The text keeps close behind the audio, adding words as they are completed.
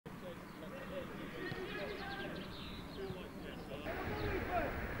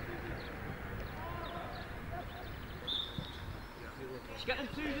Just get them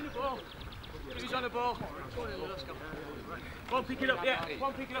twos in the ball. Twos on the ball. Let's go. One pick it up, yeah.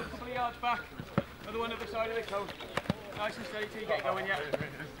 One pick it up a couple of yards back. Another one at the side of the coat. Nice and steady till you get going, yeah.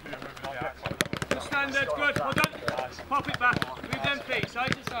 Good standard, good. Well done. Pop it back. Move them feet,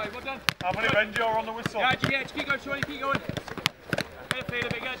 side to side. Well done. How many bends you're on the whistle? Yeah, just keep going, Shorty, keep going. Get a feel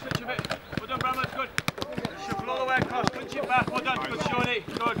of it, get a switch of it. Well done, Bramlett, good. Shuffle all the way across, punch it back. Well done, good, Shorty.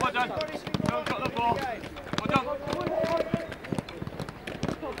 Good, well done. Don't drop the ball. Well done.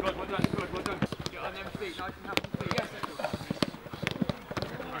 Good, well done, good, well done. Get on them feet, nice and happy feet. Yes, that's good.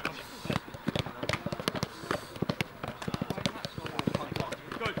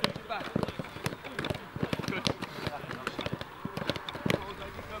 Good, punch it back. Good.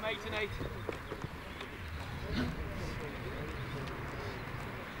 From 8 and 8.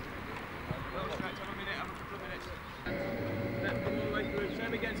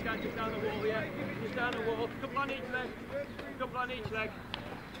 Just down the wall, yeah. Just down the wall. Couple on each leg. Couple on each leg.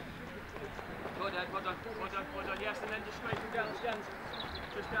 Good, Ed. Well done. Well done. Well done. Yes, and then just straight down the stands.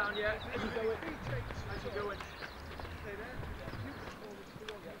 Just down, yeah. As you go in. As you go in.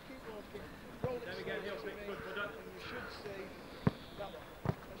 Then again, heel flick. Good. Well done. You should say that one.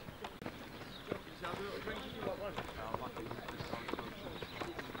 Just have a little drink if you want one.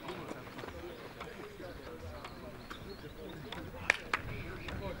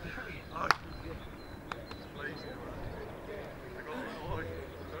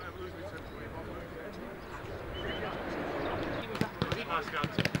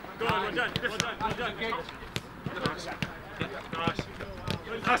 Good, well done, well done, well done. Nice.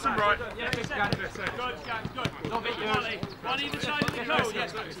 Nice and bright. Yes, good, Scans, good. Don't beat you. On either side of the code,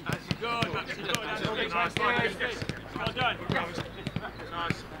 yes, Maxie. Good, Maxie, good. Nice, well done.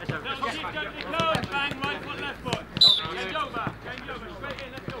 Nice. Now keep going to the code, bang, right foot, left foot. Change over, straight in,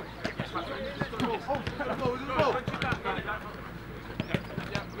 let's go.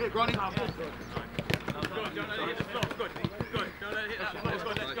 Here, Granny. Good, don't let it hit the floor, good. Good, don't let it hit that floor,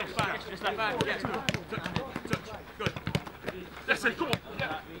 good, let's go, back. Just that back, yes, touch, good. That's it, come on.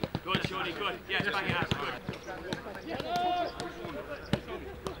 Yeah. Good, Shorty, good. Yes, bang it out, good.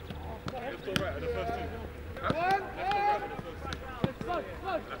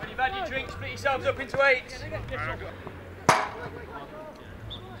 When you've had your drink, split yourselves up into 8s.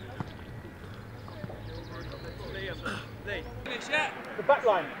 Finish, yeah? The back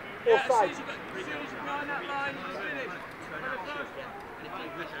line, or side. As soon as you line that line, it's finished.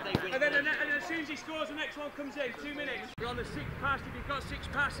 And then as soon as he scores, the next one comes in. 2 minutes. We're on the 6th pass. If you've got 6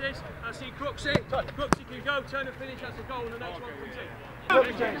 passes, I see Crooksy. Crooksy can go, turn and finish. That's a goal, and the next one comes in.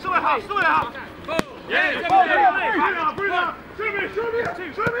 Still a half. Boom. Yeah, Time,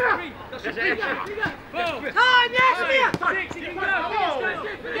 yes, 6, you can go.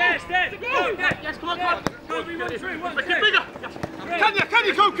 Yes, Dad. Go, Dad. Yes, come on. Kobe, 1 through, 1 through. Can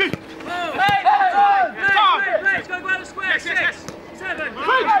you, Koki? Let's go by the square. 6, 7.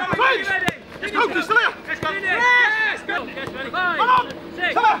 It's Koki, still here. Yes, go. 5,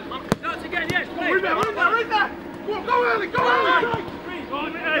 6. Starts again, yes, play. Read that. Go early.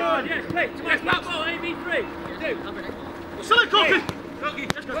 Good, yes, play. Yes, back ball, AB3. Still here, Koki.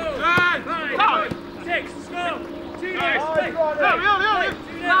 Let's go. 5, 6, score. 2 years, play.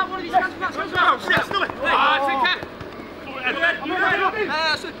 Now one of these guys back. Still here.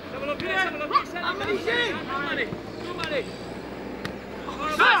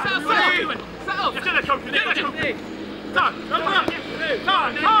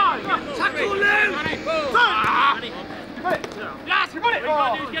 Yes, we got it!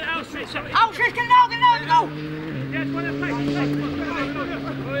 Get out, Trish, get it out, go! Yes, one of the wait.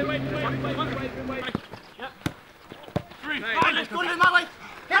 Yep. 3, 5, let's go in that way!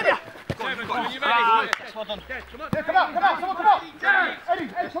 Can you? 7, are you ready? Yes, well done. Yes, come on. Come on! Eddie,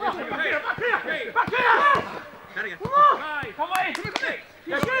 come on! Back here! Come on! 5, come on!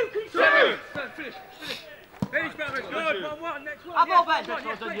 Yes, finish. Finish, Bramlett, good. 1-1, next one. I'm all bad.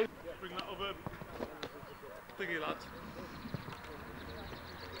 Bring that other thingy, lads.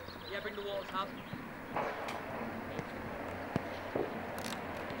 Yeah, bring the water tab.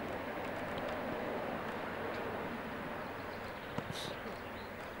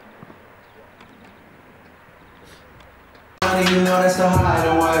 You know that's the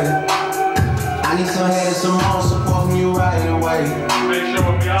hideaway. I need some head and some more support from you right away.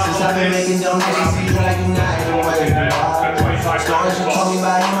 Since I've been making donations to you like a night away. Stories you told me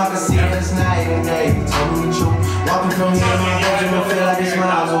about him, I can see it as night and day. Tell me the truth. Walking from here, my bedroom, I feel like it's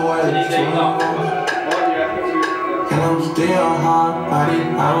miles away. And I'm still hard body,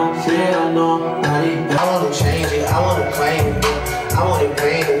 I don't feel nobody. I wanna change it, I wanna claim it, I want it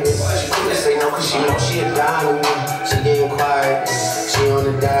painted. She couldn't say no cause she know she a dime with me. She getting quiet. She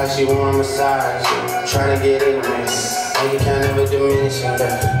she want a massage, trying to get in the mix. And you can't never diminish it.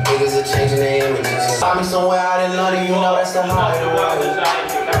 Niggas are changing their images. Find me somewhere out in London, you know that's the hideaway.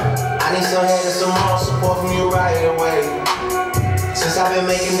 I need some head and some more support from you right away. Since I've been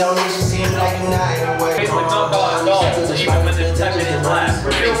making donations, seem like United Way. It's not got a dog, even when the tech is left.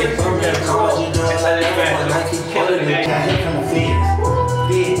 We're making from the cool. It's like a killing the game.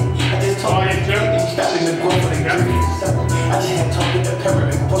 I just told him to stop in the growth of the dreams. I just had talked with the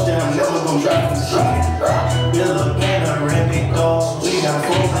pyramid, posted I'm never gonna drive from the street. Bill up and a rampant dog. We got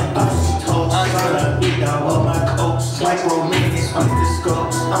 4 toast. We got all my coats. Micro minutes with the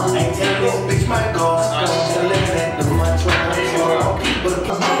scopes. I ain't telling this bitch my goals. I'm living at the my truck. But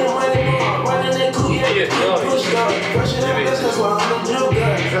I'm running that cool, yeah. Push up, pushing up, that's why I'm a blue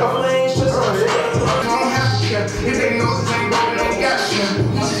guy. I'm ain't just on it. I don't have to care. If they know this ain't going, they got you.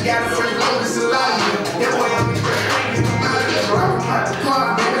 You just gotta first know this a lot of you. That way I'm in the rock out the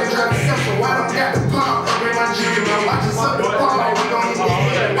park, baby, drive the simple. I don't got the pump. Bring my jewelry, my watch is up the bar. We gon' hit the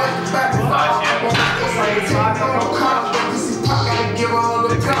head, watch the back of the bar. It's like a take on the car. This is pop, gotta give all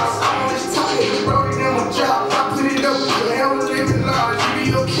the props. I'm on this top, it's broken in my job. I put it up, the hell with living large.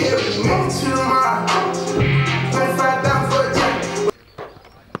 You be okay with me, make it to tomorrow. 25,000 for a day.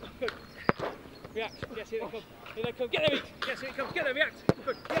 React, yes, here they come. Here they come, get them, yes, here it comes, get them, react.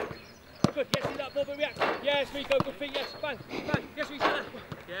 Good, yeah. Good, yes, see that ball, but react. Yes, Rico, good feet, yes, bang, bang. Yes, Rico,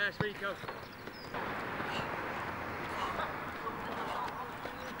 yes, Rico.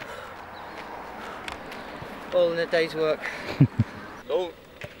 All in a day's work. Don't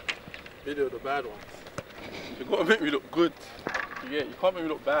video the bad ones. You gotta make me look good. You can't make me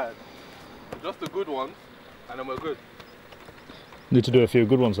look bad. Just the good ones, and then we're good. Need to do a few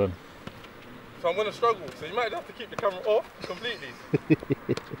good ones then. So I'm gonna struggle. So you might have to keep the camera off completely.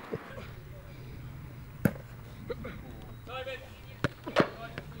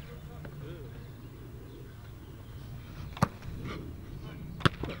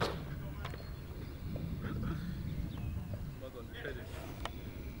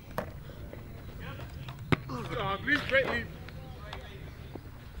 Oh, please, great leap.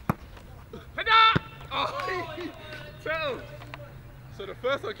 Oh, tell. So the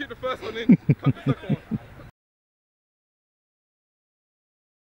first one, keep the first one in, cut the second one.